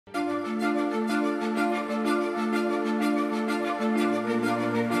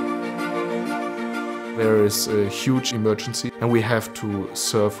There is a huge emergency and we have to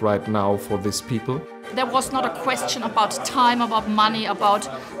serve right now for these people. There was not a question about time, about money, about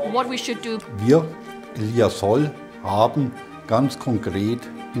what we should do. Wir, Elias Holl, haben ganz konkret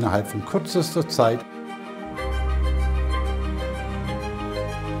innerhalb von kürzester Zeit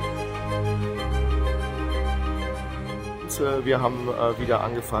wir haben wieder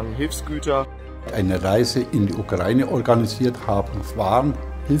angefangen, Hilfsgüter. Eine Reise in die Ukraine organisiert, haben Waren,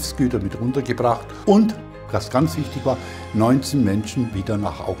 Hilfsgüter mit runtergebracht und, was ganz wichtig war, 19 Menschen wieder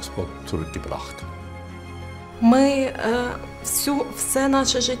nach Augsburg zurückgebracht. Ми все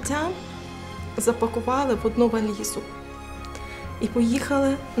наше життя запакували в одну валізу і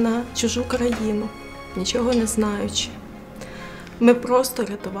поїхали на чужу країну, нічого не знаючи. Ми просто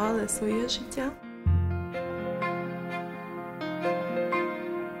рятували своє життя.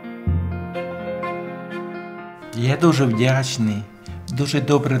 Я дуже вдячний, дуже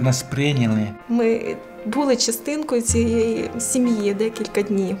добре нас прийняли. Ми були частинкою цієї сім'ї декілька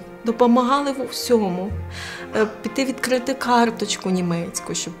днів. Допомагали в усьому. Піти відкрити карточку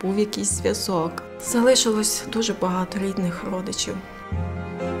німецьку, щоб був якийсь зв'язок. Залишилось дуже багато рідних родичів.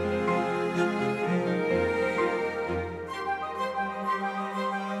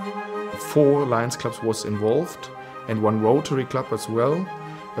 Four Lions clubs was involved and one Rotary club as well.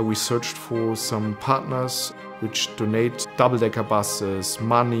 We searched for some partners which donate double-decker buses,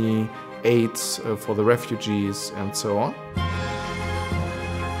 money, aids for the refugees and so on.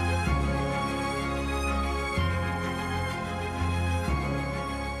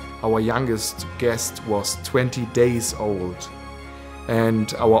 Our youngest guest was 20 days old and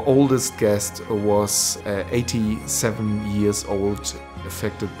our oldest guest was 87 years old,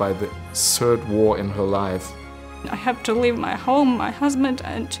 affected by the third war in her life. I have to leave my home, my husband,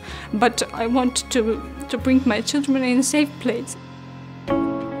 but I want to bring my children in a safe place.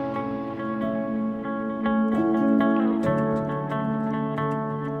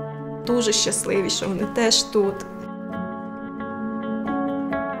 Дуже щасливі, що вони теж тут.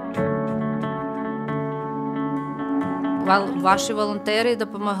 Ваші волонтери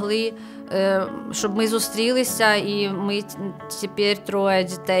допомогли, щоб ми зустрілися і ми тепер троє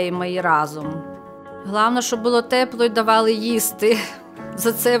дітей мої разом. Головне, щоб було тепло і давали їсти.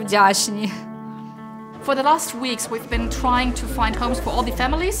 За це вдячні. For the last weeks, we've been trying to find homes for all the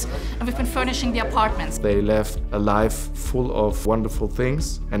families, and we've been furnishing the apartments. They left a life full of wonderful things,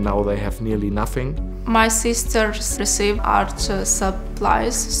 and now they have nearly nothing. My sisters receive art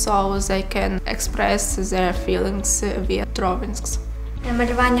supplies so they can express their feelings via drawings.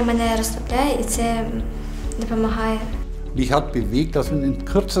 Малювання мене розслабляє і це допомагає. Mich hat bewegt, dass man in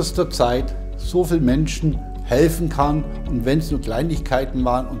kürzester Zeit so vielen Menschen helfen kann und wenn es nur Kleinigkeiten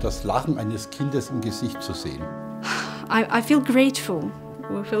waren und das Lachen eines Kindes im Gesicht zu sehen. I feel grateful.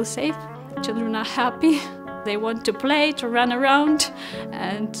 We feel safe. Children are happy. They want to play, to run around,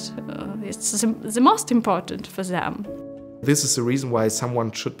 and it's the most important for them. This is the reason why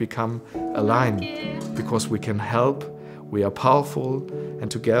someone should become a lion, because we can help, we are powerful, and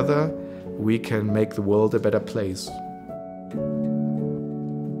together we can make the world a better place.